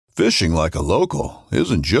Fishing like a local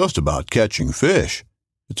isn't just about catching fish.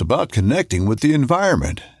 It's about connecting with the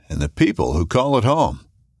environment and the people who call it home.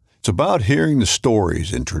 It's about hearing the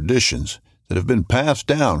stories and traditions that have been passed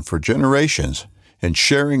down for generations and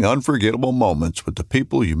sharing unforgettable moments with the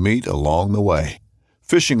people you meet along the way.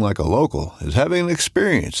 Fishing like a local is having an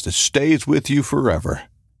experience that stays with you forever.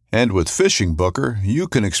 And with Fishing Booker, you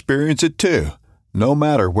can experience it too, no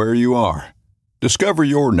matter where you are. Discover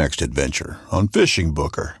your next adventure on Fishing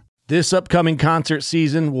Booker. This upcoming concert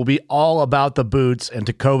season will be all about the boots, and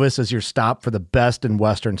Tecovas is your stop for the best in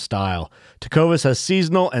Western style. Tecovas has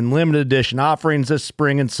seasonal and limited edition offerings this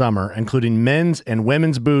spring and summer, including men's and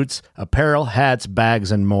women's boots, apparel, hats,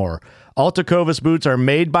 bags, and more. All Tecovas boots are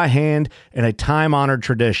made by hand in a time-honored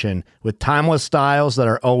tradition with timeless styles that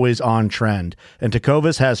are always on trend. And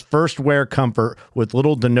Tecovas has first wear comfort with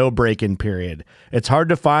little to no break-in period. It's hard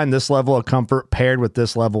to find this level of comfort paired with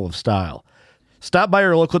this level of style. Stop by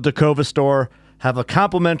your local Tecovas store, have a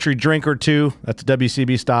complimentary drink or two, that's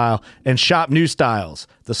WCB style, and shop new styles.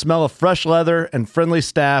 The smell of fresh leather and friendly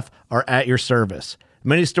staff are at your service.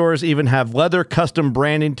 Many stores even have leather custom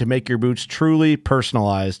branding to make your boots truly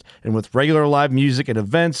personalized. And with regular live music and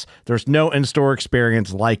events, there's no in-store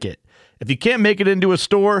experience like it. If you can't make it into a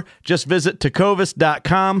store, just visit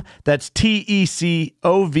tecovas.com. That's TECOVAS.com.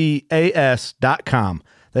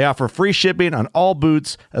 They offer free shipping on all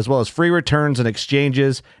boots, as well as free returns and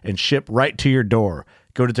exchanges, and ship right to your door.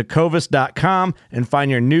 Go to tecovas.com and find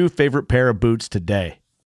your new favorite pair of boots today.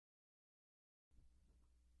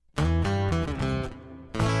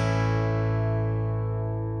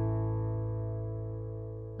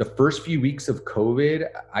 The first few weeks of COVID,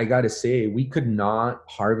 I got to say, we could not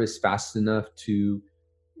harvest fast enough to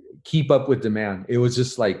keep up with demand. It was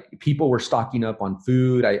just like people were stocking up on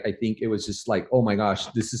food. I think it was just like, oh my gosh,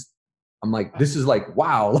 this is like,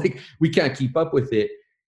 wow, like we can't keep up with it.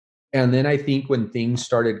 And then I think when things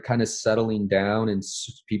started kind of settling down and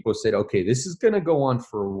people said, okay, this is going to go on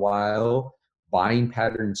for a while, buying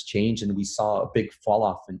patterns changed and we saw a big fall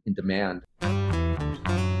off in demand.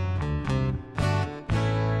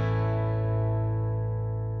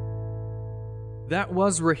 That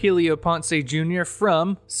was Rogelio Ponce Jr.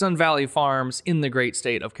 from Sun Valley Farms in the great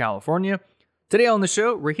state of California. Today on the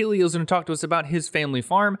show, Rogelio is going to talk to us about his family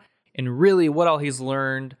farm and really what all he's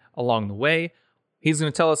learned along the way. He's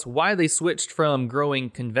going to tell us why they switched from growing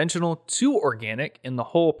conventional to organic and the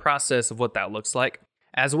whole process of what that looks like,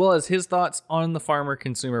 as well as his thoughts on the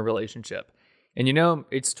farmer-consumer relationship. And you know,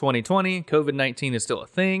 it's 2020, COVID-19 is still a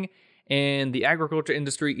thing, and the agriculture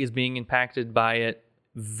industry is being impacted by it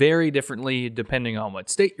very differently depending on what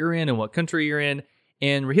state you're in and what country you're in.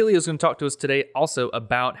 And Rogelio is going to talk to us today also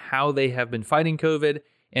about how they have been fighting COVID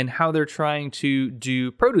and how they're trying to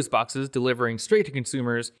do produce boxes delivering straight to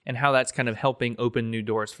consumers and how that's kind of helping open new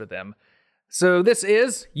doors for them. So this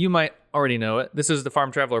is, you might already know it, this is the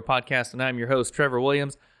Farm Traveler Podcast, and I'm your host, Trevor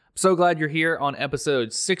Williams. I'm so glad you're here on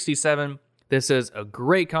episode 67. This is a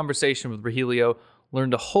great conversation with Rogelio.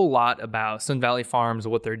 Learned a whole lot about Sun Valley Farms,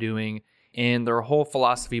 what they're doing, and their whole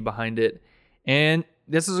philosophy behind it. And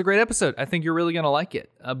this is a great episode. I think you're really going to like it.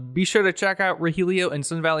 Be sure to check out Rogelio and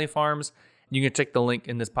Sun Valley Farms. You can check the link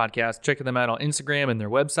in this podcast. Check them out on Instagram and their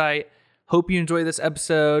website. Hope you enjoy this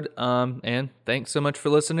episode. And thanks so much for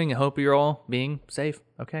listening. I hope you're all being safe.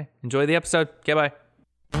 Okay. Enjoy the episode. Okay, bye.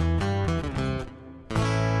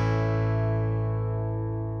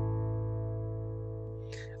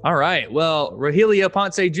 All right. Well, Rogelio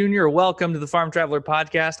Ponce Jr., welcome to the Farm Traveler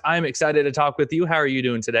Podcast. I'm excited to talk with you. How are you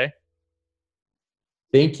doing today?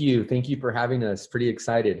 Thank you. Thank you for having us. Pretty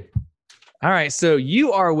excited. All right. So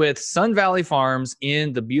you are with Sun Valley Farms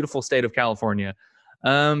in the beautiful state of California.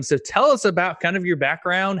 So tell us about kind of your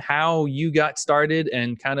background, how you got started,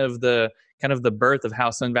 and kind of the birth of how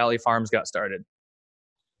Sun Valley Farms got started.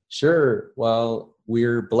 Sure. Well,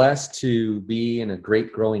 we're blessed to be in a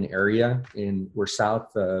great growing area. We're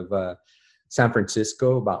south of San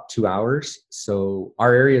Francisco, about 2 hours. So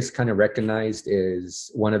our area is kind of recognized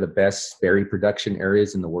as one of the best berry production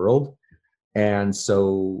areas in the world. And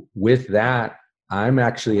so with that, I'm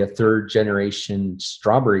actually a third generation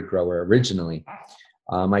strawberry grower originally.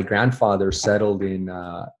 My grandfather settled in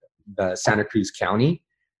the Santa Cruz County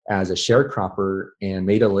as a sharecropper and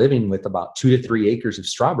made a living with about 2 to 3 acres of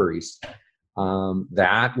strawberries.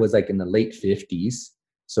 That was like in the late 50s.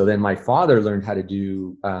 So then my father learned how to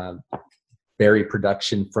do berry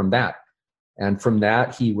production from that. And from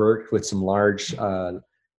that, he worked with some large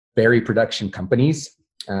berry production companies,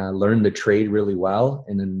 learned the trade really well.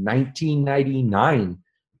 And in 1999,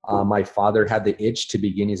 my father had the itch to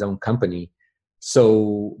begin his own company.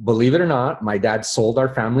 So believe it or not, my dad sold our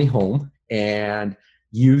family home and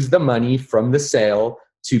use the money from the sale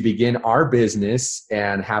to begin our business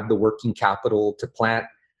and have the working capital to plant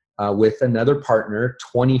with another partner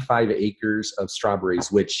 25 acres of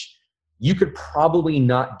strawberries, which you could probably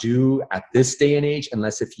not do at this day and age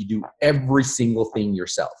unless if you do every single thing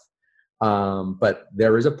yourself. But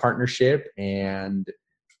there is a partnership, and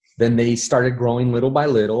then they started growing little by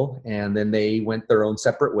little, and then they went their own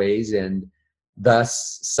separate ways, and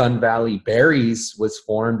thus Sun Valley Berries was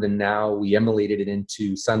formed, and now we emulated it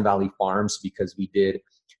into Sun Valley Farms because we did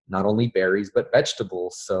not only berries but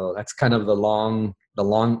vegetables. So that's kind of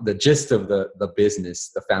the gist of the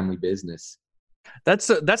business, the family business. That's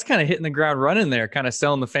kind of hitting the ground running there, kind of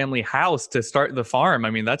selling the family house to start the farm.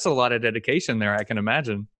 I mean, that's a lot of dedication there, I can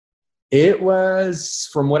imagine. It was,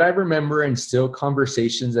 from what I remember, and still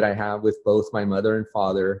conversations that I have with both my mother and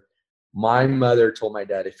father. My mother told my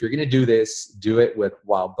dad, if you're going to do this, do it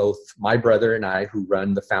while both my brother and I, who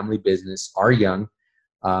run the family business, are young,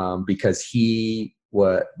 because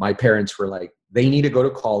my parents were like, they need to go to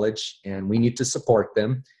college and we need to support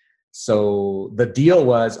them. So the deal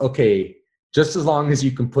was, okay, just as long as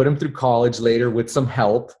you can put them through college later with some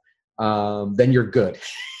help, then you're good.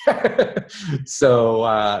 So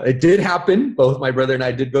it did happen. Both my brother and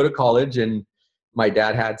I did go to college, and my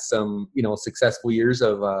dad had some, successful years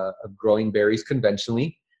of growing berries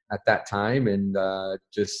conventionally at that time, and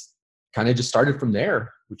just started from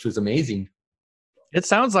there, which was amazing. It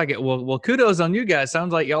sounds like it. Well, kudos on you guys.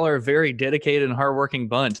 Sounds like y'all are a very dedicated and hardworking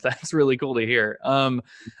bunch. That's really cool to hear. All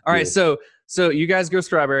right, so you guys grow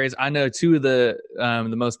strawberries. I know two of the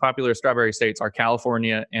most popular strawberry states are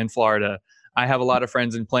California and Florida. I have a lot of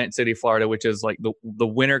friends in Plant City, Florida, which is like the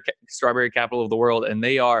winter strawberry capital of the world, and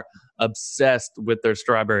they are obsessed with their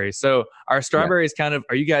strawberries. So are strawberries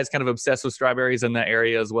are you guys kind of obsessed with strawberries in that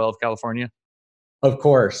area as well of California? Of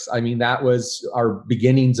course. I mean, that was our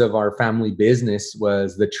beginnings of our family business,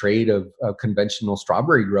 was the trade of conventional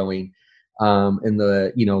strawberry growing.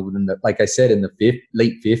 Like I said, in the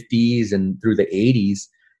late 50s and through the 80s.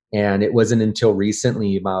 And it wasn't until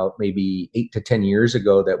recently, about maybe 8 to 10 years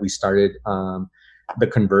ago, that we started the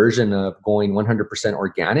conversion of going 100%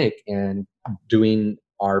 organic and doing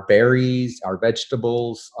our berries, our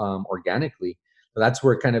vegetables organically. So that's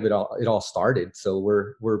where kind of it all started. So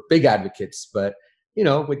we're big advocates, but you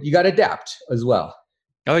got to adapt as well.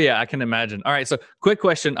 Oh yeah, I can imagine. All right, so quick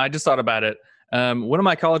question. I just thought about it. One of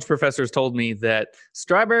my college professors told me that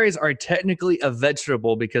strawberries are technically a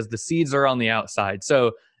vegetable because the seeds are on the outside.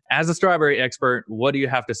 So as a strawberry expert, what do you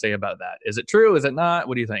have to say about that? Is it true? Is it not?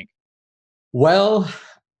 What do you think? Well,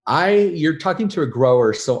 you're talking to a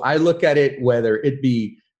grower, so I look at it, whether it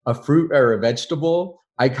be a fruit or a vegetable,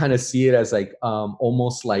 I kind of see it as like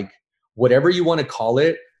almost like whatever you want to call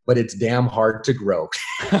it, but it's damn hard to grow.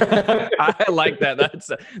 I like that.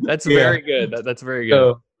 That's very good. That's very good.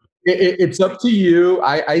 So it's up to you.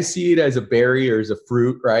 I see it as a berry or as a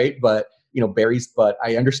fruit, right? But berries, but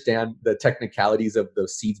I understand the technicalities of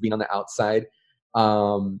those seeds being on the outside.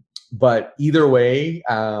 But either way,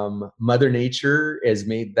 Mother Nature has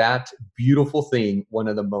made that beautiful thing one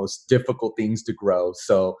of the most difficult things to grow.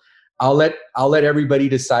 So I'll let everybody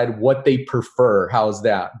decide what they prefer. How's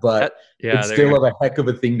that? But it's still a heck of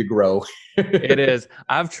a thing to grow. It is.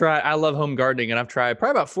 I love home gardening, and I've tried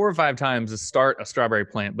probably about 4 or 5 times to start a strawberry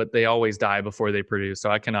plant, but they always die before they produce. So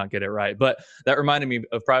I cannot get it right. But that reminded me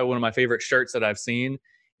of probably one of my favorite shirts that I've seen.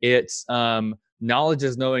 It's knowledge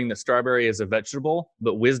is knowing that strawberry is a vegetable,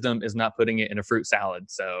 but wisdom is not putting it in a fruit salad.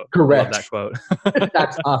 So correct. I love that quote.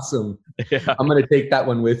 That's awesome. Yeah. I'm going to take that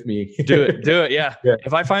one with me. Do it. Yeah.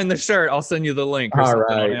 If I find the shirt, I'll send you the link. All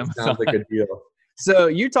right. Sounds like a deal. So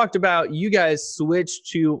you talked about you guys switched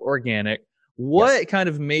to organic. What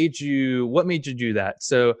made you do that?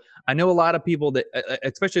 So I know a lot of people that,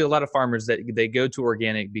 especially a lot of farmers, that they go to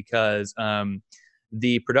organic because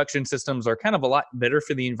the production systems are kind of a lot better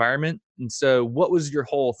for the environment. And so what was your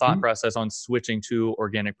whole thought process on switching to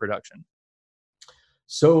organic production?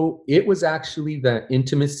 So it was actually the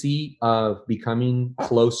intimacy of becoming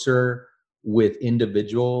closer with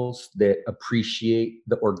individuals that appreciate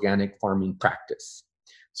the organic farming practice.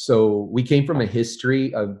 So we came from a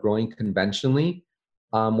history of growing conventionally.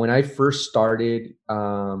 When I first started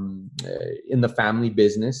in the family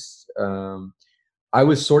business, I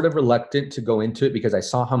was sort of reluctant to go into it because I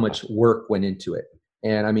saw how much work went into it.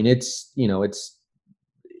 And I mean,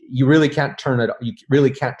 you really can't turn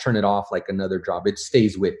it off like another job. It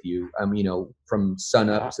stays with you, from sun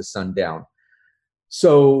up to sundown.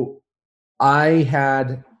 So I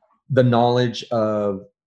had the knowledge of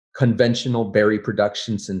conventional berry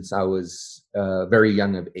production since I was very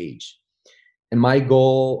young of age. And my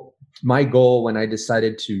goal my goal when I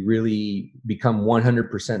decided to really become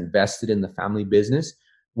 100% vested in the family business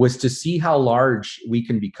was to see how large we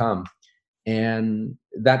can become. And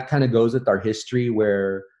that kind of goes with our history,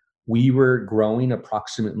 where we were growing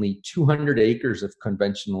approximately 200 acres of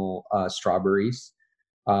conventional strawberries,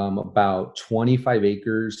 about 25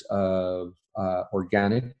 acres of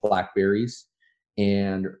organic blackberries,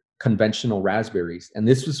 and conventional raspberries. And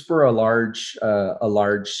this was for a large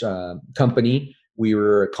company. We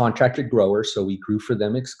were a contracted grower, so we grew for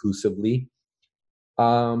them exclusively.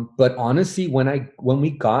 But honestly, when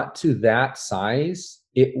we got to that size,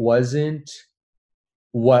 it wasn't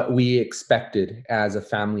what we expected as a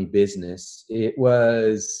family business. It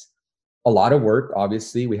was a lot of work.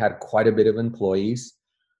 Obviously, we had quite a bit of employees.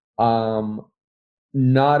 Um,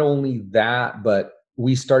 Not only that, but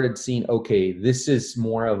we started seeing, okay, this is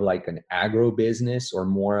more of like an agro business, or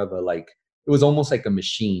more of a, like, it was almost like a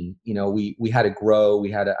machine. We had to grow.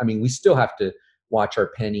 I mean, we still have to watch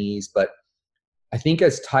our pennies, but I think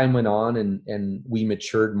as time went on, and we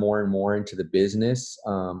matured more and more into the business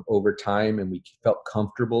over time, and we felt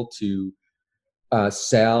comfortable to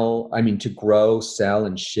to grow, sell,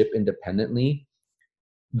 and ship independently,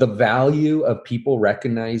 the value of people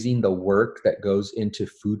recognizing the work that goes into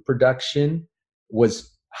food production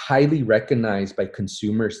was highly recognized by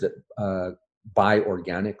consumers that buy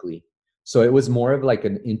organically. So it was more of like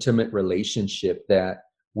an intimate relationship, that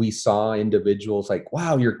we saw individuals like,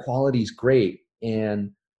 wow, your quality's great.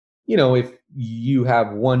 And, if you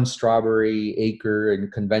have one strawberry acre in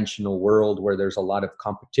conventional world where there's a lot of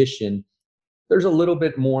competition, there's a little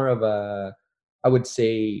bit more of I would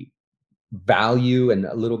say, value and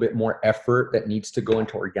a little bit more effort that needs to go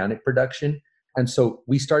into organic production. And so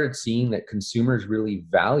we started seeing that consumers really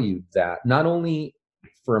valued that, not only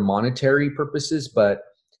for monetary purposes, but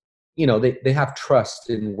they have trust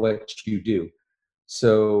in what you do.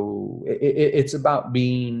 So it's about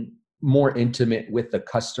being more intimate with the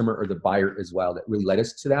customer or the buyer as well, that really led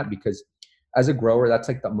us to that. Because as a grower, that's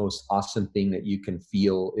like the most awesome thing that you can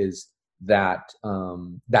feel, is that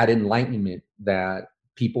that enlightenment, that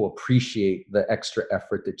people appreciate the extra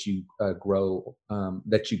effort that you grow, and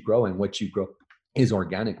what you grow is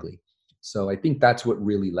organically. So I think that's what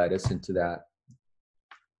really led us into that.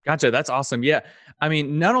 Gotcha. That's awesome. Yeah. I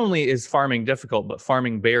mean, not only is farming difficult, but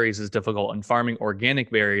farming berries is difficult. And farming organic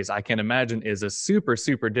berries, I can imagine, is a super,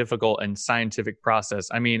 super difficult and scientific process.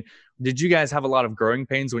 I mean, did you guys have a lot of growing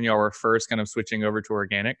pains when y'all were first kind of switching over to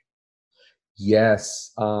organic?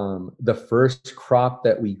 Yes. The first crop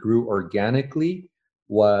that we grew organically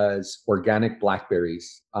was organic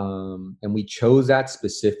blackberries. And we chose that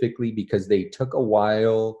specifically because they took a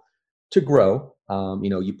while to grow.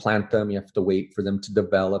 You plant them, you have to wait for them to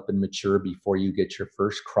develop and mature before you get your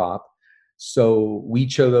first crop. So we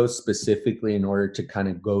chose those specifically in order to kind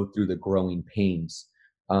of go through the growing pains.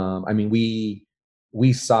 We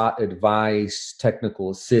sought advice, technical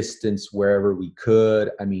assistance wherever we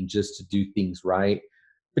could. Just to do things right.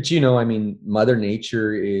 But Mother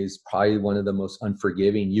Nature is probably one of the most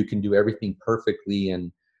unforgiving. You can do everything perfectly,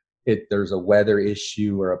 and if there's a weather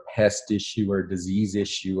issue or a pest issue or a disease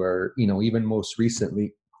issue, or even most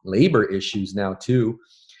recently labor issues now too.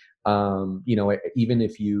 Even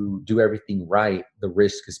if you do everything right, the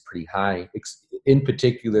risk is pretty high. In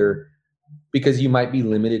particular, because you might be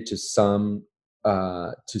limited to some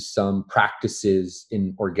practices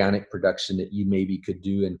in organic production that you maybe could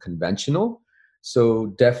do in conventional. So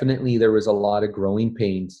definitely there was a lot of growing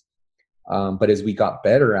pains. But as we got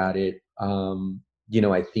better at it,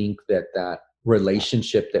 I think that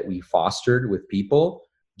relationship that we fostered with people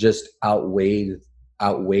just outweighed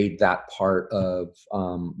that part of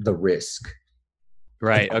the risk.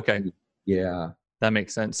 Right. Okay. Yeah. That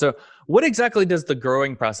makes sense. So what exactly does the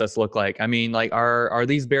growing process look like? I mean, like, are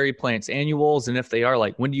these berry plants annuals? And if they are,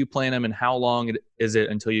 like, when do you plant them, and how long is it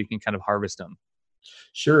until you can kind of harvest them?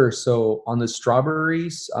 Sure. So on the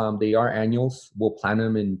strawberries, they are annuals. We'll plant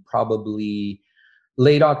them in probably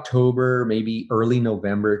late October, maybe early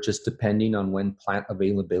November, just depending on when plant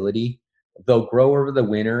availability. They'll grow over the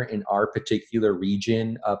winter in our particular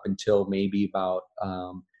region up until maybe about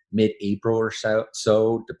mid-April or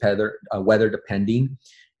so weather depending.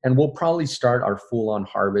 And we'll probably start our full-on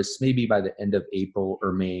harvest maybe by the end of April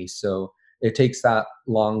or May. So it takes that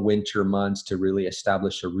long winter months to really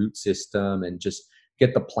establish a root system and just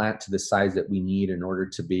get the plant to the size that we need in order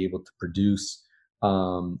to be able to produce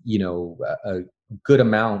a good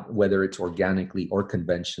amount, whether it's organically or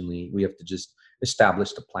conventionally. We have to just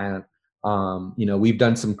establish the plant. We've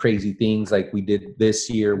done some crazy things, like we did this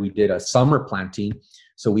year. We did a summer planting,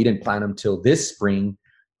 so we didn't plant them till this spring.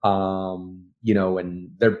 And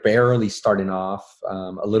they're barely starting off,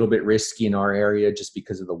 a little bit risky in our area just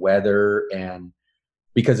because of the weather and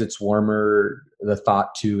because it's warmer. The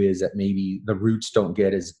thought too is that maybe the roots don't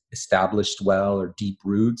get as established well, or deep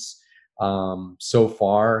roots. So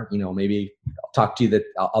far, maybe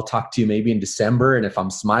I'll talk to you maybe in December, and if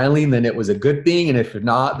I'm smiling, then it was a good thing, and if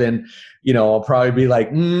not, then I'll probably be like,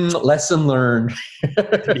 lesson learned.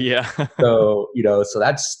 Yeah. So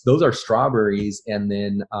those are strawberries, and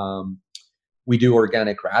then we do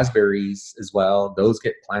organic raspberries as well. Those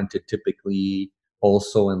get planted typically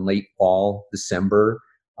also in late fall, December.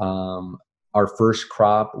 Our first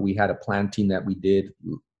crop, we had a planting that we did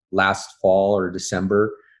last fall or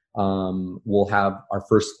December. We'll have our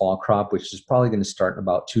first fall crop, which is probably going to start in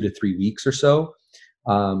about 2 to 3 weeks or so.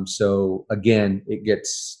 So again, it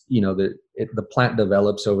gets, the plant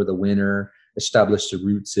develops over the winter, establish the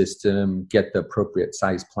root system, get the appropriate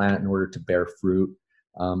size plant in order to bear fruit.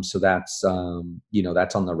 So that's on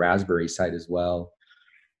the raspberry side as well.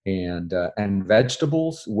 And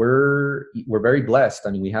vegetables, we're very blessed. I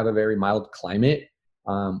mean, we have a very mild climate.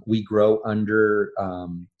 We grow under,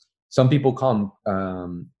 some people call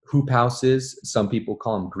them hoop houses. Some people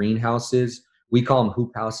call them greenhouses. We call them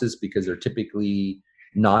hoop houses because they're typically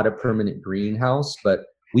not a permanent greenhouse, but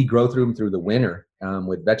we grow through the winter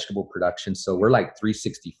with vegetable production. So we're like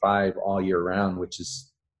 365 all year round, which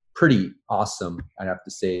is pretty awesome, I have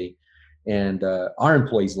to say. And our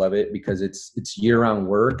employees love it because it's year-round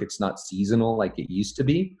work. It's not seasonal like it used to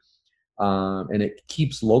be. And it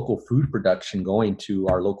keeps local food production going to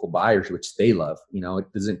our local buyers, which they love.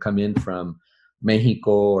 It doesn't come in from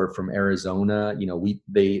Mexico or from Arizona.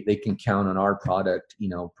 They can count on our product,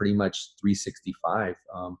 pretty much 365.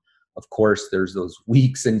 Of course, there's those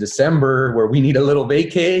weeks in December where we need a little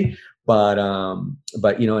vacay, but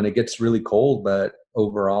and it gets really cold. But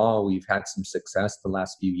overall, we've had some success the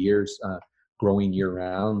last few years growing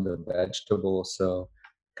year-round the vegetables. So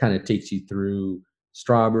kind of takes you through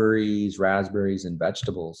strawberries, raspberries, and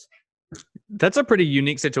vegetables. That's a pretty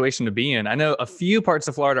unique situation to be in. I know a few parts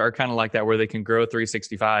of Florida are kind of like that, where they can grow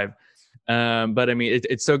 365. But I mean,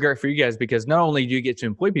 it's so great for you guys because not only do you get to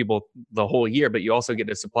employ people the whole year, but you also get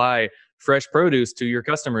to supply fresh produce to your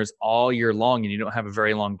customers all year long, and you don't have a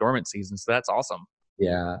very long dormant season. So that's awesome.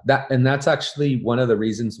 Yeah, that's actually one of the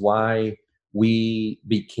reasons why we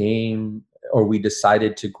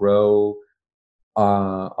decided to grow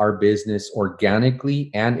our business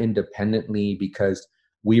organically and independently, because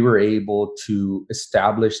we were able to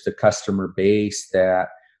establish the customer base that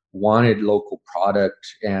wanted local product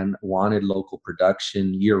and wanted local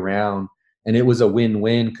production year round. And it was a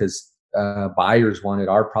win-win because buyers wanted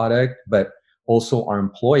our product, but also our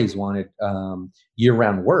employees wanted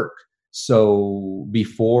year-round work. So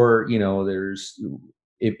before,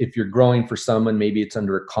 if you're growing for someone, maybe it's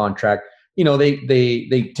under a contract,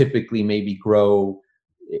 they typically maybe grow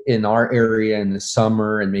in our area in the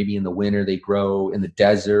summer, and maybe in the winter they grow in the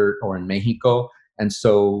desert or in Mexico. And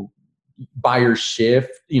so buyers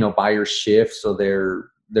shift. So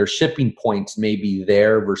their shipping points may be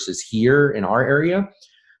there versus here in our area.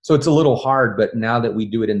 So it's a little hard, but now that we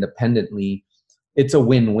do it independently, it's a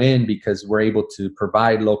win-win because we're able to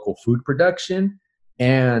provide local food production,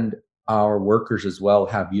 and our workers as well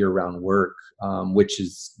have year-round work, which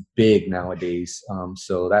is big nowadays.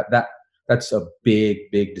 So that's a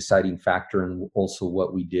big deciding factor in also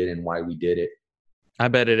what we did and why we did it. I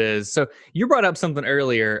bet it is. So you brought up something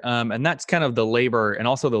earlier, and that's kind of the labor and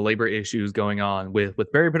also the labor issues going on with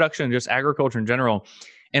berry production and just agriculture in general.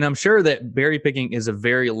 And I'm sure that berry picking is a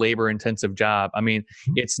very labor intensive job. I mean,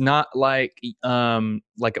 it's not like an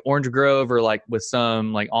orange grove or like with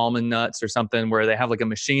some like almond nuts or something where they have like a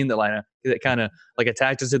machine that kind of like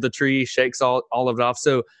attaches to the tree, shakes all of it off.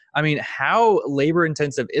 So, I mean, how labor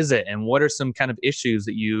intensive is it? And what are some kind of issues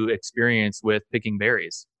that you experience with picking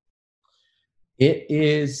berries? It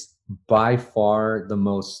is by far the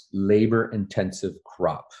most labor intensive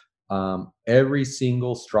crop. Every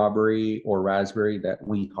single strawberry or raspberry that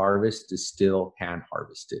we harvest is still hand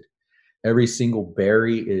harvested. Every single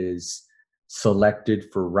berry is selected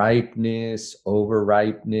for ripeness, over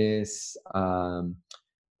ripeness,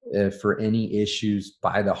 for any issues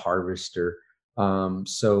by the harvester.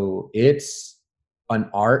 So it's an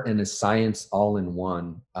art and a science all in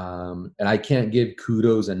one. And I can't give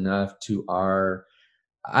kudos enough to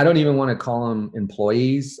I don't even want to call them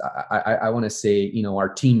employees. I want to say, our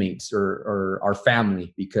teammates or our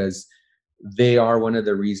family, because they are one of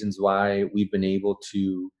the reasons why we've been able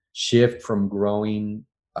to shift from growing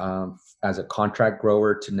as a contract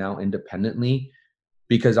grower to now independently,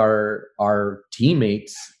 because our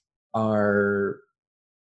teammates are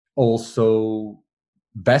also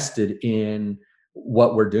vested in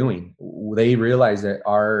what we're doing. They realize that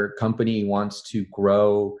our company wants to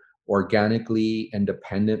grow organically,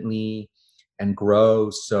 independently, and grow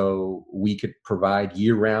so we could provide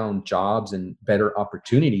year-round jobs and better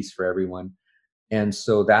opportunities for everyone. And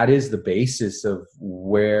so that is the basis of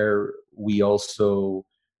where we also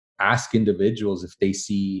ask individuals if they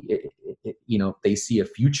see, if they see a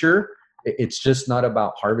future. It's just not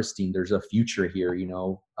about harvesting. There's a future here,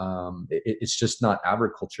 it's just not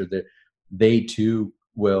agriculture, that they too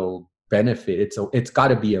will benefit. It's got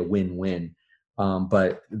to be a win-win.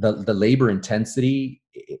 But the labor intensity,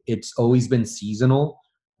 it's always been seasonal.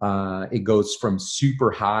 It goes from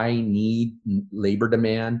super high need labor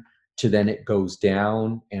demand to then it goes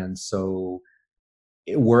down. And so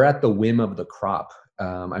we're at the whim of the crop.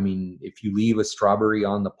 If you leave a strawberry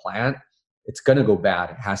on the plant, it's going to go bad.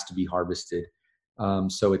 It has to be harvested.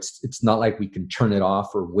 So it's not like we can turn it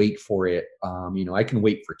off or wait for it. I can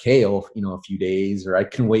wait for kale, a few days, or I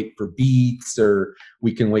can wait for beets, or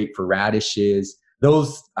we can wait for radishes.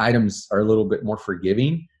 Those items are a little bit more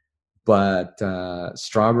forgiving, but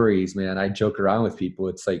strawberries, man, I joke around with people.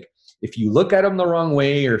 It's like, if you look at them the wrong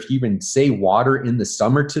way, or if you even say water in the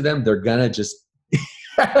summer to them, they're gonna just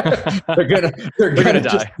they're gonna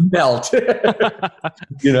just melt.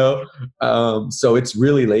 So it's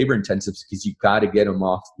really labor intensive, because you got to get them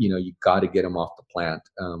off. You got to get them off the plant,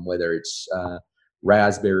 whether it's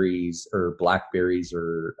raspberries or blackberries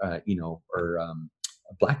or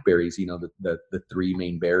blackberries. The three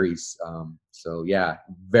main berries. So yeah,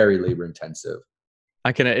 very labor intensive.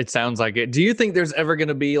 It sounds like it. Do you think there's ever going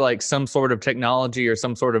to be like some sort of technology or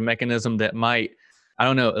some sort of mechanism that might, I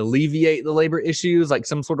don't know, alleviate the labor issues, like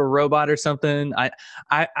some sort of robot or something? I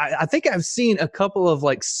think I've seen a couple of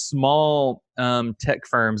like small tech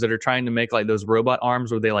firms that are trying to make like those robot arms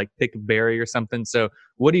where they like pick a berry or something. So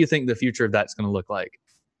what do you think the future of that's going to look like?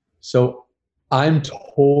 So I'm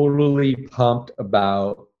totally pumped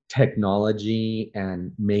about technology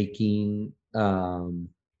and making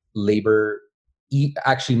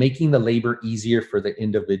actually making the labor easier for the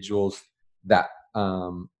individuals that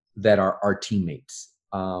are our teammates.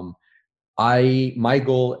 My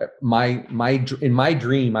goal, in my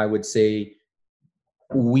dream, I would say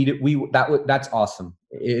that's awesome.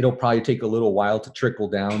 It'll probably take a little while to trickle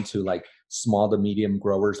down to like small to medium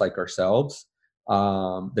growers like ourselves.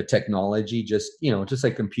 The technology, just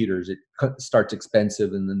like computers, it starts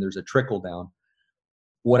expensive and then there's a trickle down.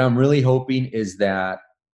 What I'm really hoping is that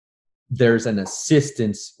there's an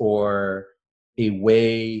assistance or a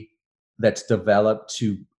way that's developed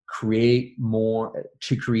to create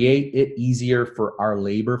it easier for our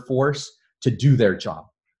labor force to do their job.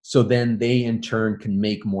 So then they in turn can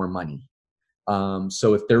make more money.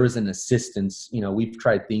 So if there is an assistance, we've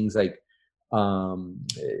tried things like,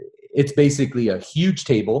 it's basically a huge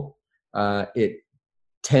table.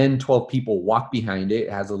 10, 12 people walk behind it.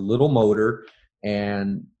 It has a little motor,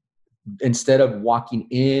 and instead of walking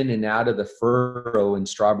in and out of the furrow in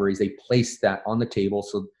strawberries, they place that on the table.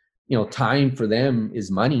 So, time for them is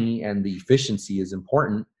money and the efficiency is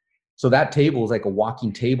important. So that table is like a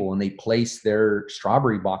walking table, and they place their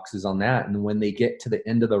strawberry boxes on that. And when they get to the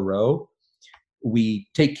end of the row, we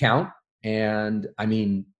take count, and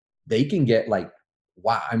they can get like,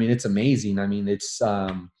 wow. It's amazing. It's, I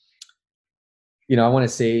want to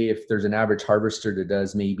say if there's an average harvester that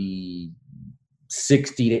does maybe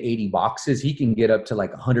 60 to 80 boxes, he can get up to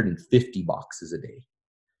like 150 boxes a day,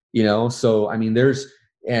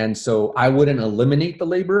 so I wouldn't eliminate the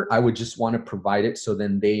labor. I would just want to provide it so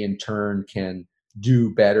then they in turn can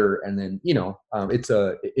do better. And then,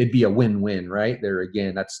 it'd be a win-win, right there.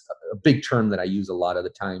 Again, that's a big term that I use a lot of the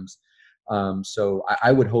times. So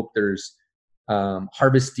I would hope there's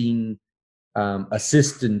harvesting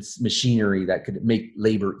assistance machinery that could make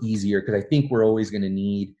labor easier, because I think we're always going to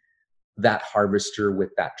need that harvester with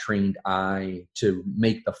that trained eye to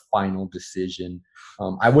make the final decision.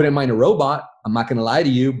 I wouldn't mind a robot. I'm not going to lie to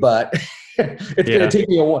you, but it's going to take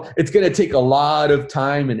me it's going to take a lot of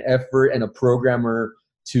time and effort and a programmer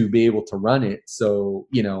to be able to run it. So,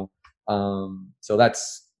 so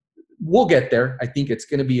we'll get there. I think it's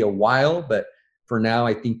going to be a while, but for now,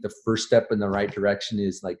 I think the first step in the right direction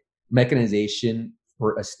is like mechanization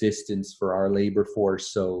for assistance for our labor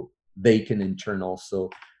force, so they can in turn also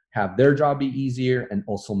have their job be easier and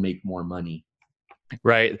also make more money.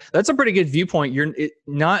 Right. That's a pretty good viewpoint.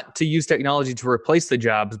 Not to use technology to replace the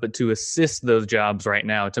jobs, but to assist those jobs right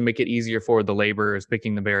now to make it easier for the laborers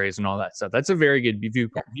picking the berries and all that stuff. That's a very good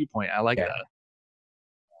viewpoint. I like that.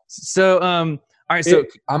 So, all right. So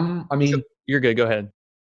you're good. Go ahead.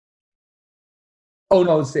 Oh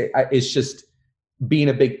no, it's just being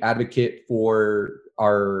a big advocate for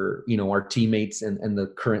our teammates and the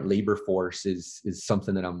current labor force is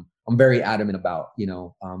something that I'm very adamant about.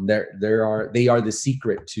 They are the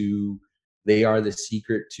secret to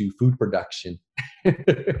food production. Oh, I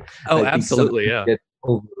think absolutely. something Yeah. gets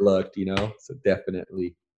overlooked, so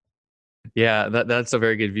definitely. Yeah, that's a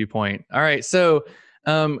very good viewpoint. All right. So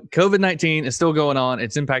COVID-19 is still going on.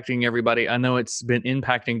 It's impacting everybody. I know it's been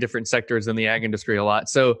impacting different sectors in the ag industry a lot.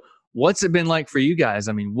 So what's it been like for you guys?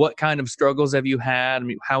 I mean, what kind of struggles have you had? I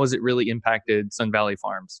mean, how has it really impacted Sun Valley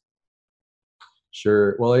Farms?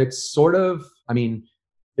 Sure. Well, it's sort of, I mean,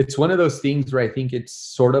 it's one of those things where I think it's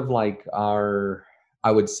sort of like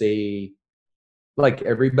I would say, like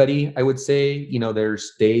everybody, I would say,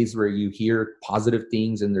 there's days where you hear positive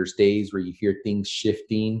things and there's days where you hear things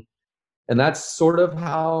shifting. And that's sort of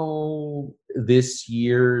how this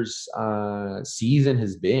year's season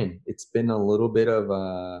has been. It's been a little bit of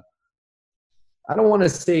I don't want to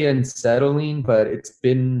say unsettling, but it's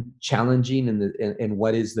been challenging. And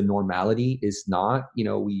what is the normality is not.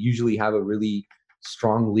 We usually have a really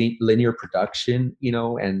strong linear production,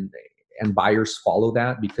 and buyers follow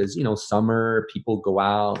that because summer people go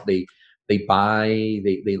out, they buy,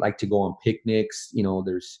 they like to go on picnics.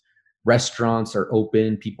 There's restaurants are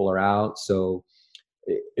open, people are out. So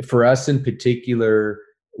for us in particular,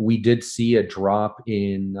 we did see a drop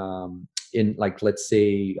in like, let's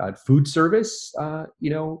say, food service,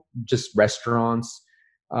 just restaurants.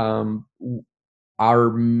 Um,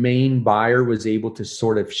 our main buyer was able to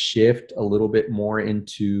sort of shift a little bit more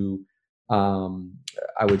into,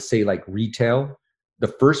 I would say, like retail. The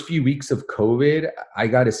first few weeks of COVID, I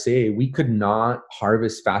got to say, we could not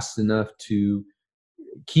harvest fast enough to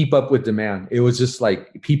keep up with demand. It was just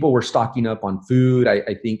like people were stocking up on food.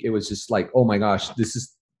 I think it was just like, oh my gosh, this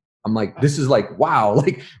is like, wow,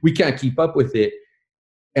 like we can't keep up with it.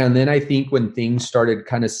 And then I think when things started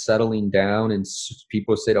kind of settling down and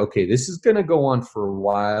people said, okay, this is going to go on for a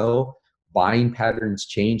while, buying patterns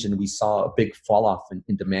changed and we saw a big fall off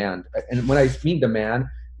in demand. And when I mean demand,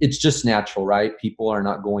 it's just natural, right? People are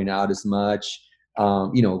not going out as much,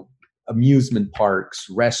 amusement parks,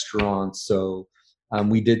 restaurants. So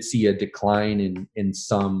we did see a decline in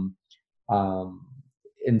some of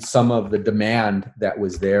the demand that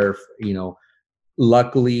was there.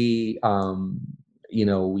 Luckily,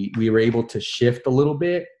 we were able to shift a little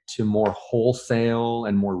bit to more wholesale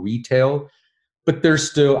and more retail, but there's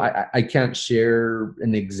still, I can't share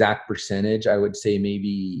an exact percentage. I would say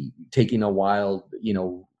maybe taking a while,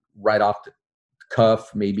 right off the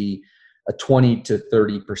cuff, maybe a 20 to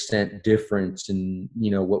 30% difference in,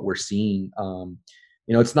 what we're seeing.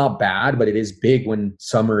 It's not bad, but it is big when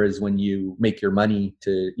summer is when you make your money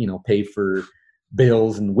to, pay for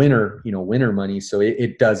bills and winter money. So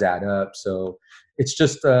it does add up. So it's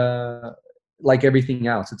just like everything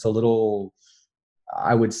else. It's a little,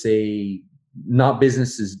 I would say, not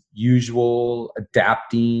business as usual,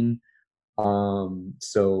 adapting.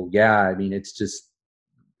 So yeah, I mean, it's just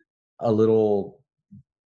a little,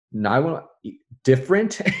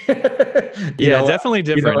 different. Definitely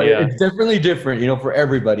different. It's definitely different, for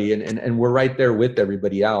everybody. And we're right there with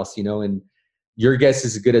everybody else, and your guess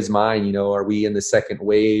is as good as mine. Are we in the second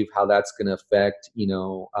wave? How that's going to affect,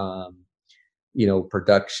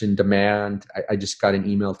 production demand. I just got an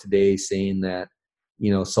email today saying that,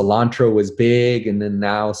 cilantro was big, and then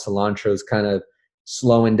now cilantro is kind of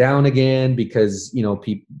slowing down again because,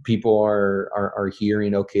 people are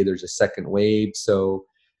hearing, okay, there's a second wave. So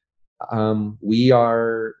we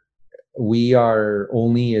are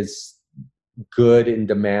only as good in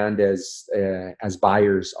demand as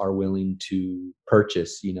buyers are willing to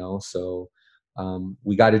purchase. So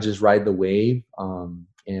we got to just ride the wave.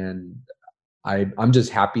 And I'm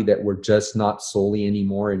just happy that we're just not solely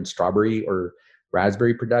anymore in strawberry or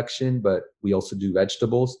raspberry production, but we also do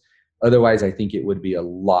vegetables. Otherwise, I think it would be a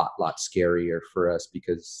lot scarier for us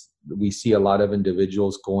because we see a lot of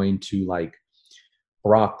individuals going to like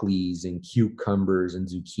broccolis and cucumbers and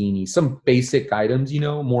zucchini, some basic items,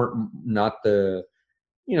 more not the,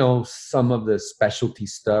 some of the specialty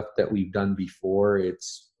stuff that we've done before.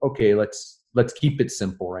 It's okay. Let's keep it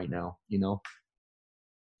simple right now,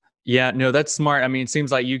 Yeah, no, that's smart. I mean, it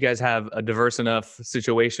seems like you guys have a diverse enough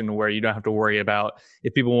situation where you don't have to worry about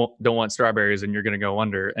if people don't want strawberries and you're going to go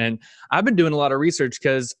under. And I've been doing a lot of research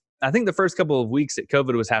because I think the first couple of weeks that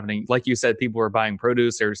COVID was happening, like you said, people were buying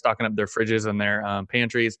produce, they were stocking up their fridges and their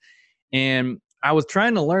pantries. And I was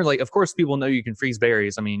trying to learn, like, of course, people know you can freeze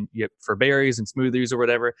berries. I mean, for berries and smoothies or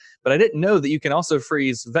whatever, but I didn't know that you can also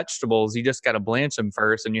freeze vegetables. You just got to blanch them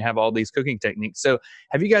first and you have all these cooking techniques. So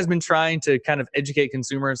have you guys been trying to kind of educate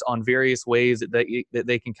consumers on various ways that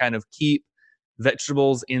they can kind of keep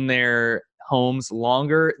vegetables in their homes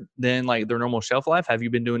longer than like their normal shelf life? Have you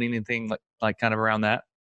been doing anything like kind of around that?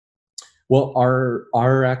 Well, our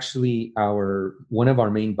one of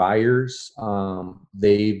our main buyers,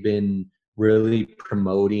 they've been really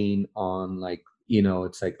promoting on like,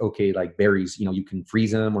 it's like, okay, like berries, you can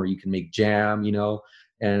freeze them or you can make jam,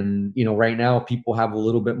 and right now people have a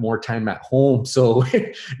little bit more time at home, so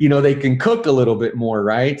they can cook a little bit more,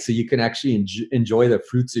 right? So you can actually enjoy the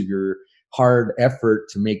fruits of your hard effort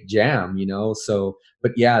to make jam, so.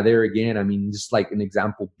 But yeah, there again, I mean, just like an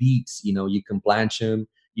example, beets, you can blanch them,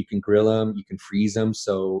 you can grill them, you can freeze them.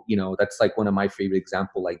 So, that's like one of my favorite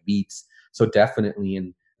example, like beets. So definitely.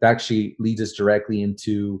 And that actually leads us directly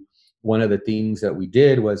into one of the things that we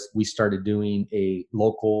did was we started doing a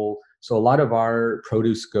local. So a lot of our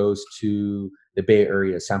produce goes to the Bay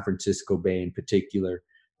Area, San Francisco Bay in particular.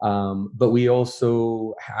 But we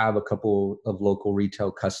also have a couple of local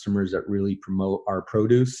retail customers that really promote our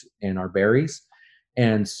produce and our berries.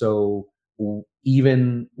 And so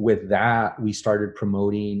even with that, we started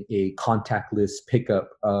promoting a contactless pickup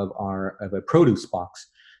of a produce box.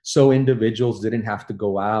 So individuals didn't have to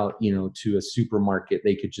go out, to a supermarket.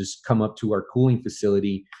 They could just come up to our cooling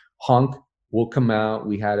facility, honk, we'll come out.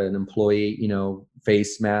 We had an employee,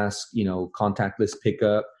 face mask, contactless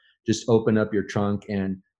pickup, just open up your trunk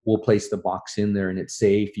and we'll place the box in there and it's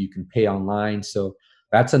safe. You can pay online. So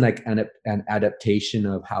that's an adaptation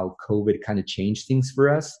of how COVID kind of changed things for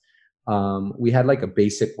us. We had like a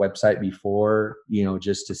basic website before,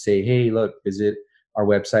 just to say, hey, look, visit our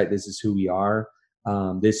website. This is who we are.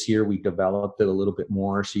 This year we developed it a little bit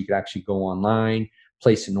more so you could actually go online,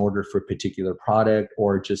 place an order for a particular product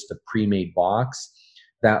or just a pre-made box.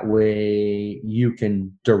 That way you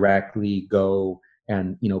can directly go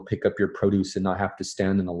and, pick up your produce and not have to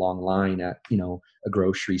stand in a long line at, a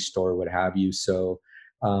grocery store, what have you. So,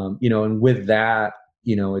 and with that,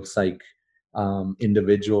 it's like,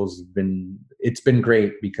 individuals it's been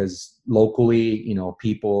great because locally,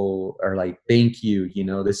 people are like, thank you,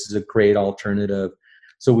 this is a great alternative.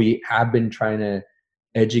 So we have been trying to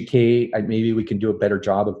educate. Maybe we can do a better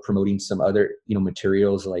job of promoting some other,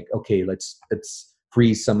 materials like, okay, let's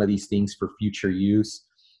freeze some of these things for future use.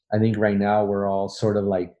 I think right now we're all sort of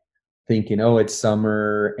like thinking, oh, it's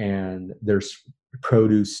summer and there's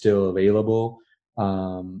produce still available.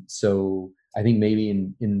 So I think maybe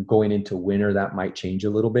in going into winter, that might change a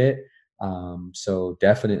little bit. So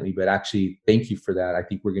definitely, but actually, thank you for that. I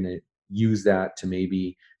think we're going to use that to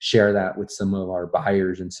maybe share that with some of our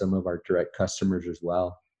buyers and some of our direct customers as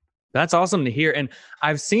well. That's awesome to hear. And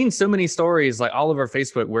I've seen so many stories like all over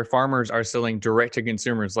Facebook where farmers are selling direct to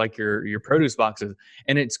consumers like your produce boxes.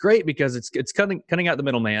 And it's great because it's cutting out the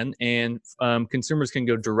middleman and consumers can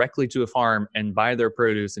go directly to a farm and buy their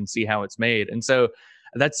produce and see how it's made. And so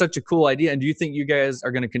that's such a cool idea. And do you think you guys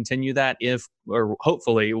are going to continue that or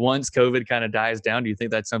hopefully once COVID kind of dies down, do you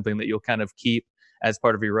think that's something that you'll kind of keep as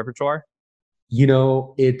part of your repertoire?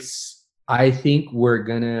 I think we're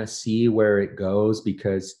going to see where it goes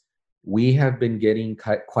because we have been getting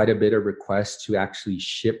quite a bit of requests to actually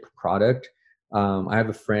ship product. I have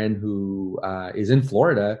a friend who is in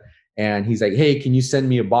Florida and he's like, hey, can you send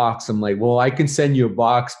me a box? I'm like, well, I can send you a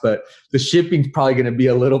box, but the shipping's probably going to be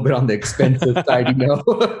a little bit on the expensive side,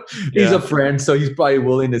 He's a friend, so he's probably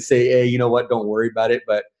willing to say, hey, you know what, don't worry about it.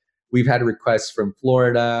 But we've had requests from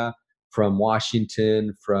Florida, from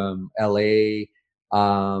Washington, from LA.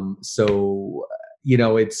 So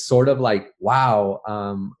it's sort of like, wow,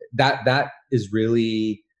 that is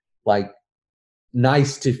really like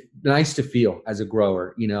nice to feel as a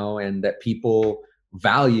grower, and that people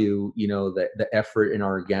value, the effort in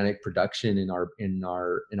our organic production, in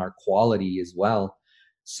our quality as well.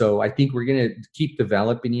 So I think we're going to keep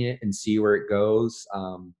developing it and see where it goes.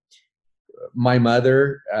 My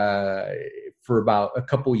mother, for about a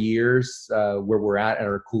couple years, where we're at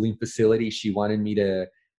our cooling facility, she wanted me to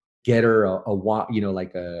get her a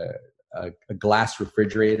glass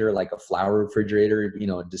refrigerator, like a flower refrigerator,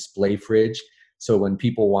 a display fridge. So when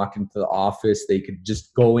people walk into the office, they could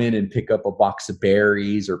just go in and pick up a box of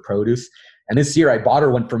berries or produce. And this year I bought her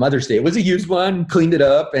one for Mother's Day. It was a used one, cleaned it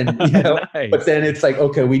up. And, Nice. But then it's like,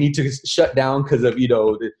 okay, we need to shut down because of,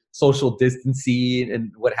 the social distancing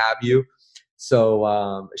and what have you.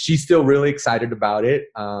 So she's still really excited about it.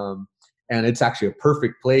 And it's actually a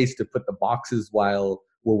perfect place to put the boxes while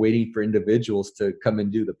we're waiting for individuals to come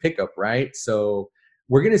and do the pickup, right? So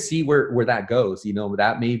we're going to see where that goes.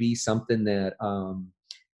 That may be something that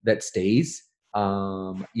that stays.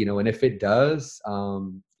 And if it does,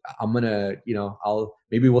 I'm gonna,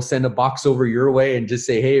 maybe we'll send a box over your way and just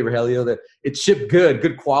say, hey, Rogelio, that it shipped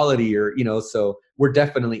good quality, or so we're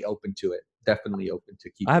definitely open to it. Definitely open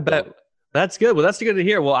to keep. I bet. That's good. Well, that's good to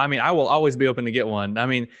hear. Well, I mean, I will always be open to get one. I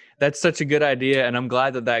mean, that's such a good idea. And I'm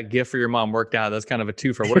glad that that gift for your mom worked out. That's kind of a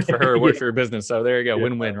twofer. Worked for her, worked for your business. So there you go. Yeah.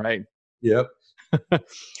 Win-win, right? Yep.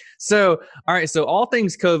 So, all right. So all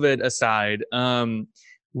things COVID aside,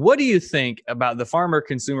 what do you think about the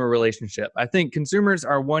farmer-consumer relationship? I think consumers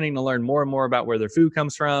are wanting to learn more and more about where their food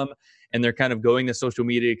comes from, and they're kind of going to social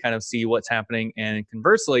media to kind of see what's happening. And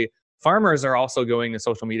conversely, farmers are also going to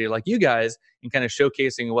social media like you guys and kind of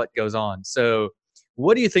showcasing what goes on. So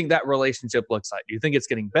what do you think that relationship looks like? Do you think it's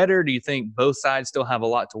getting better? Do you think both sides still have a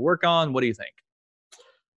lot to work on? What do you think?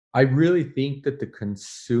 I really think that the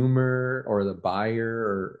consumer or the buyer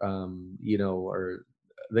or or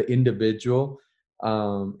the individual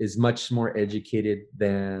is much more educated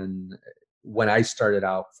than when I started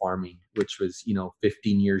out farming, which was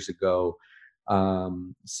 15 years ago.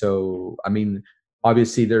 So I mean,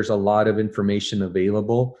 obviously there's a lot of information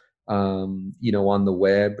available on the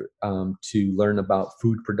web to learn about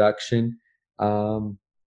food production. The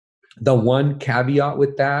one caveat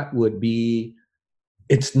with that would be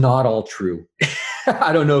it's not all true.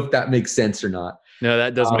 I don't know if that makes sense or not. No,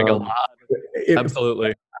 that does make a lot.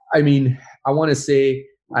 Absolutely. I mean, I want to say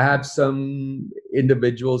I have some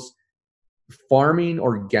individuals. Farming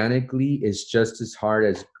organically is just as hard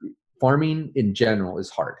as farming in general is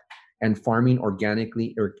hard, and farming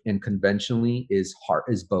organically and conventionally is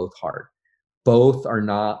both hard. Both are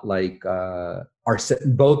not like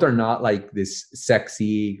both are not like this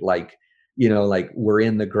sexy, like like we're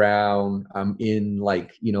in the ground, I'm in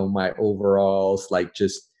like my overalls, like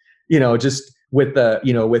just just with the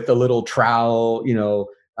little trowel,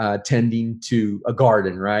 tending to a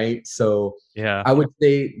garden, right? So Yeah. I would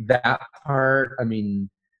say that part, I mean,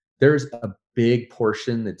 there's a big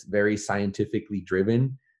portion that's very scientifically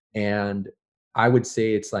driven, and I would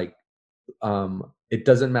say it's like it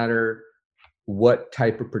doesn't matter what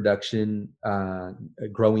type of production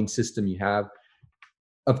growing system you have.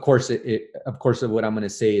 Of course, what I'm going to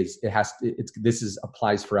say is this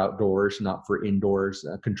applies for outdoors, not for indoors,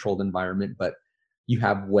 controlled environment. But you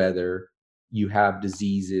have weather, you have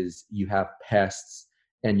diseases, you have pests,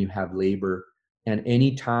 and you have labor. And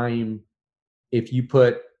anytime, if you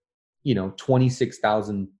put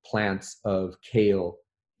 26,000 plants of kale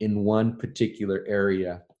in one particular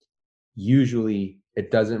area, usually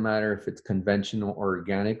it doesn't matter if it's conventional or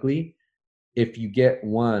organically. If you get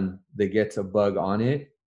one that gets a bug on it,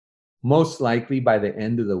 most likely by the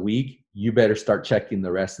end of the week, you better start checking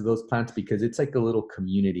the rest of those plants, because it's like a little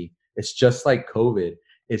community. It's just like COVID.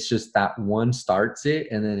 It's just that one starts it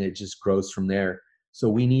and then it just grows from there. So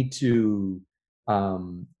we need to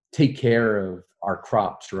take care of our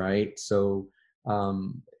crops, right? So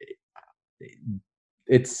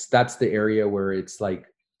that's the area where it's like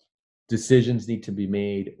decisions need to be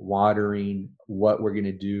made, watering, what we're going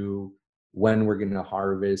to do, when we're going to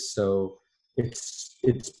harvest. So it's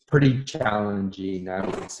pretty challenging, I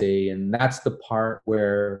would say. And that's the part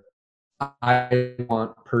where I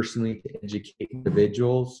want personally to educate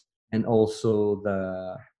individuals, and also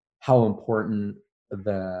how important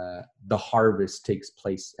the harvest takes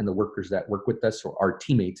place, and the workers that work with us, or our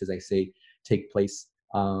teammates, as I say, take place.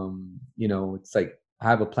 It's like I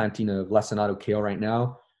have a planting of lacinato kale right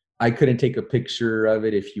now. I couldn't take a picture of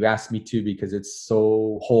it if you asked me to, because it's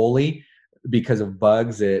so holy because of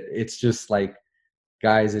bugs. It's just like,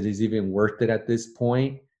 guys, it is even worth it at this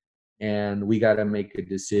point, and we got to make a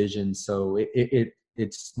decision. So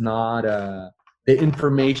it's not the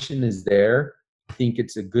information is there. I think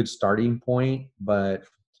it's a good starting point, but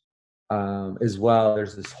as well,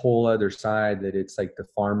 there's this whole other side that it's like the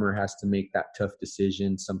farmer has to make that tough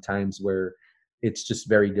decision sometimes, where it's just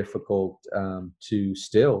very difficult to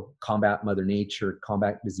still combat Mother Nature,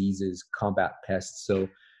 combat diseases, combat pests. So,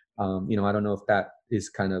 I don't know if that is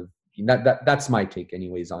kind of that's my take,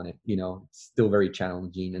 anyways, on it. It's still very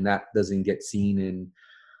challenging, and that doesn't get seen in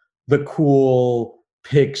the cool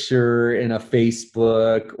picture in a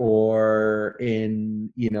Facebook or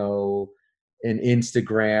in in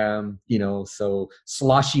Instagram. So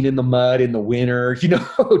sloshing in the mud in the winter,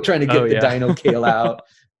 trying to get the dino kale out.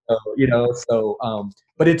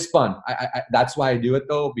 But it's fun. I that's why I do it,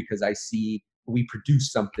 though, because I see we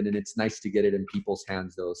produce something, and it's nice to get it in people's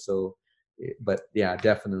hands, though. So, but yeah,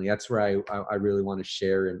 definitely, that's where I really want to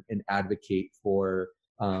share and advocate for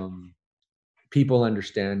people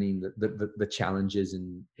understanding the challenges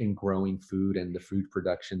in growing food and the food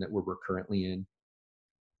production that we're currently in.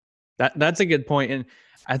 That's a good point. And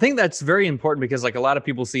I think that's very important, because like a lot of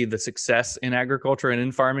people see the success in agriculture and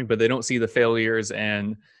in farming, but they don't see the failures.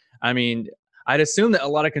 And I mean, I'd assume that a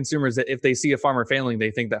lot of consumers, that if they see a farmer failing,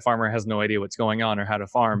 they think that farmer has no idea what's going on or how to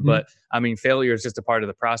farm. Mm-hmm. But I mean, failure is just a part of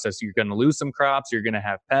the process. You're going to lose some crops. You're going to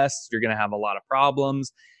have pests. You're going to have a lot of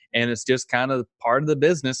problems. And it's just kind of part of the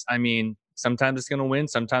business. I mean, sometimes it's going to win.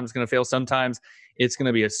 Sometimes it's going to fail. Sometimes it's going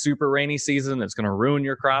to be a super rainy season that's going to ruin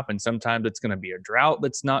your crop. And sometimes it's going to be a drought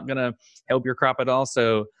that's not going to help your crop at all.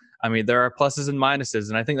 So, I mean, there are pluses and minuses.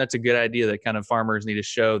 And I think that's a good idea, that kind of farmers need to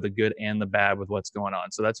show the good and the bad with what's going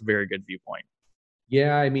on. So that's a very good viewpoint.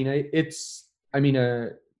 Yeah, I mean, I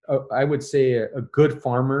would say a good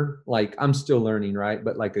farmer, like I'm still learning, right?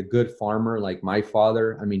 But like a good farmer, like my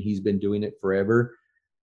father, I mean, he's been doing it forever.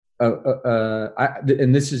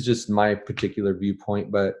 And this is just my particular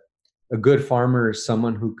viewpoint, but a good farmer is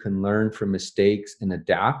someone who can learn from mistakes and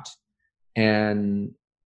adapt. And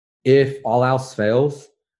if all else fails,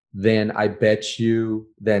 then I bet you,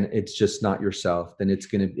 then it's just not yourself. Then it's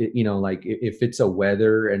going to, like if it's a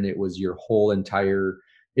weather and it was your whole entire,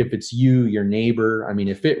 if it's you, your neighbor, I mean,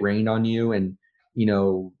 if it rained on you and,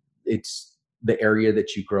 it's the area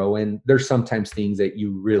that you grow in, there's sometimes things that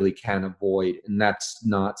you really can't avoid. And that's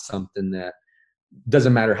not something that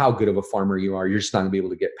doesn't matter how good of a farmer you are, you're just not gonna be able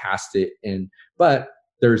to get past it. But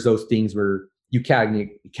there's those things where you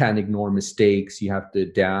can't ignore mistakes. You have to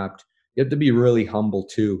adapt. You have to be really humble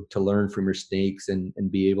too, to learn from your mistakes and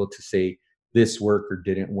be able to say this worked or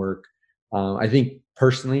didn't work. I think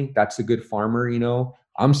personally, that's a good farmer.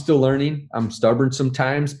 I'm still learning. I'm stubborn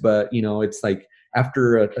sometimes, but it's like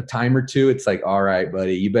after a time or two, it's like, all right,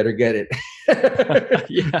 buddy, you better get it.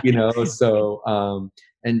 Yeah. So,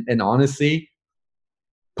 and honestly,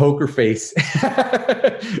 poker face,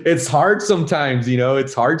 it's hard sometimes,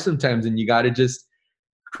 it's hard sometimes, and you got to just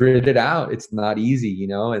grit it out. It's not easy,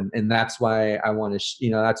 and that's why I want to,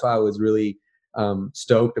 that's why I was really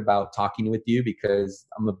stoked about talking with you, because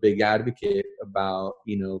I'm a big advocate about,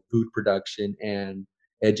 food production and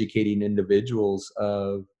educating individuals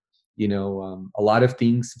of, a lot of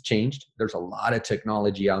things have changed. There's a lot of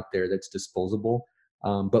technology out there that's disposable,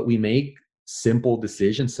 but we make simple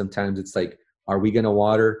decisions. Sometimes it's like, are we going to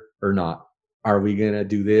water or not? Are we going to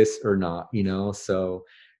do this or not? So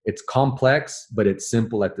it's complex, but it's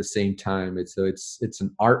simple at the same time. It's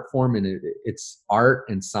an art form, and it's art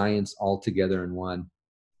and science all together in one.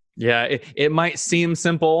 Yeah, it might seem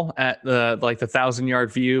simple at the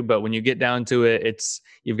 1,000-yard view, but when you get down to it,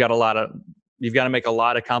 you've got to make a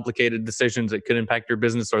lot of complicated decisions that could impact your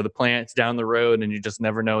business or the plants down the road, and you just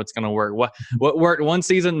never know it's going to work. What worked one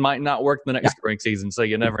season might not work the next growing season, so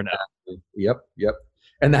you never know. Yep.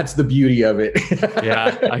 And that's the beauty of it.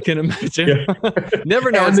 Yeah, I can imagine.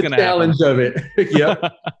 Never know what's going to happen. Challenge of it.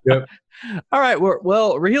 Yep. All right.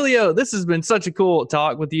 Well, Rogelio, this has been such a cool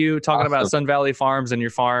talk with you, talking about Sun Valley Farms and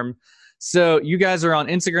your farm. So you guys are on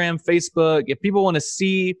Instagram, Facebook. If people want to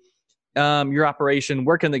see your operation,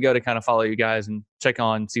 where can they go to kind of follow you guys and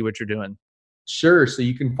see what you're doing? Sure. So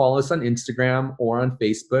you can follow us on Instagram or on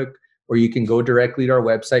Facebook, or you can go directly to our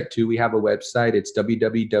website too. We have a website. It's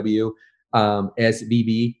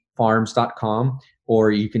www.svbfarms.com,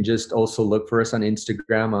 or you can just also look for us on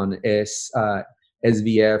Instagram on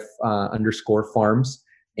SVF_farms,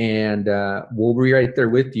 and we'll be right there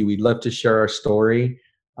with you. We'd love to share our story.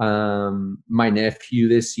 My nephew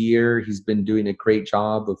this year, he's been doing a great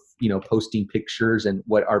job of, posting pictures and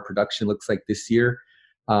what our production looks like this year.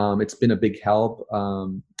 It's been a big help.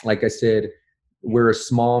 Like I said, we're a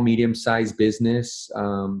small, medium-sized business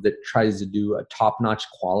that tries to do a top-notch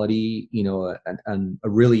quality, and a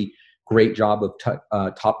really great job of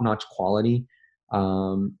top-notch quality.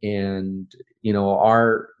 And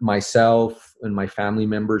myself and my family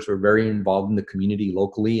members are very involved in the community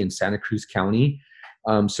locally in Santa Cruz County.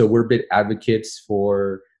 So we're big advocates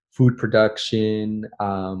for food production,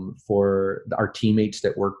 for our teammates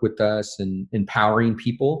that work with us, and empowering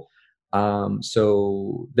people.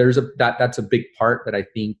 So that's a big part that I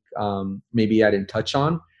think maybe I didn't touch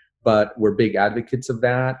on, but we're big advocates of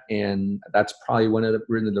that. And that's probably one of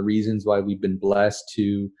the reasons why we've been blessed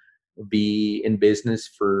to be in business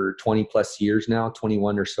for 20 plus years now,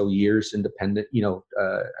 21 or so years independent,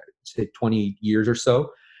 say 20 years or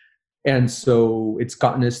so. And so it's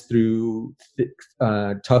gotten us through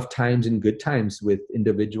tough times and good times with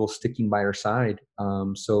individuals sticking by our side.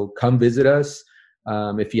 So come visit us.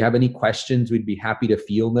 If you have any questions, we'd be happy to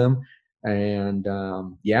field them. And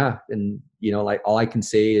all I can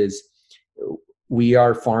say is we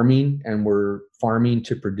are farming, and we're farming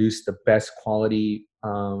to produce the best quality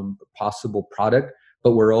possible product,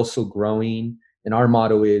 but we're also growing. And our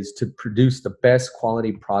motto is to produce the best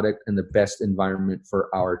quality product and the best environment for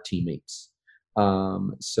our teammates.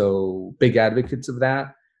 So big advocates of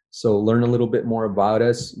that. So learn a little bit more about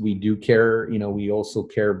us. We do care, we also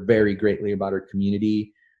care very greatly about our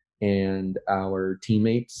community and our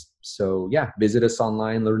teammates. So yeah, visit us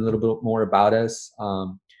online, learn a little bit more about us.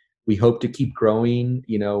 We hope to keep growing.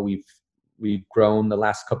 We've grown the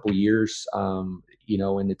last couple years, and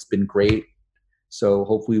it's been great. So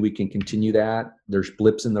hopefully we can continue that. There's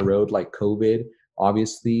blips in the road like COVID,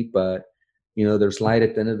 obviously, but there's light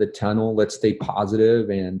at the end of the tunnel. Let's stay positive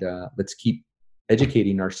and let's keep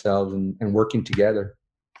educating ourselves and working together.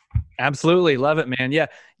 Absolutely. Love it, man. Yeah.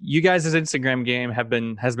 You guys' Instagram game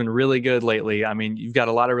has been really good lately. I mean, you've got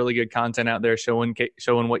a lot of really good content out there showing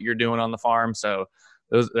what you're doing on the farm. So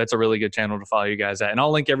that's a really good channel to follow you guys at. And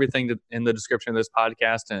I'll link everything in the description of this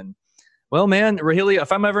podcast. And well, man, Rogelio,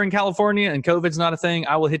 if I'm ever in California and COVID's not a thing,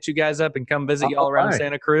 I will hit you guys up and come visit y'all around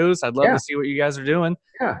Santa Cruz. I'd love to see what you guys are doing.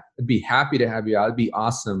 Yeah. I'd be happy to have you out. It'd be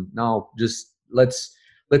awesome. No, just let's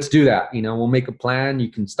do that. We'll make a plan. You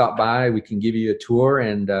can stop by. We can give you a tour,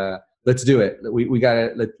 and let's do it. We got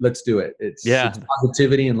to let's do it. It's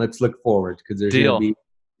positivity, and let's look forward because there's going to be.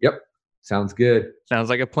 Yep. Sounds good. Sounds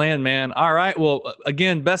like a plan, man. All right. Well,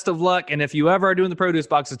 again, best of luck. And if you ever are doing the produce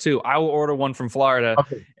boxes too, I will order one from Florida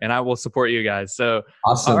and I will support you guys. So,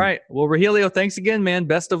 awesome. All right. Well, Rogelio, thanks again, man.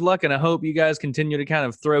 Best of luck. And I hope you guys continue to kind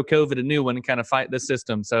of throw COVID a new one and kind of fight this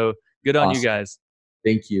system. So good on you guys.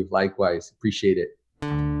 Thank you. Likewise. Appreciate it.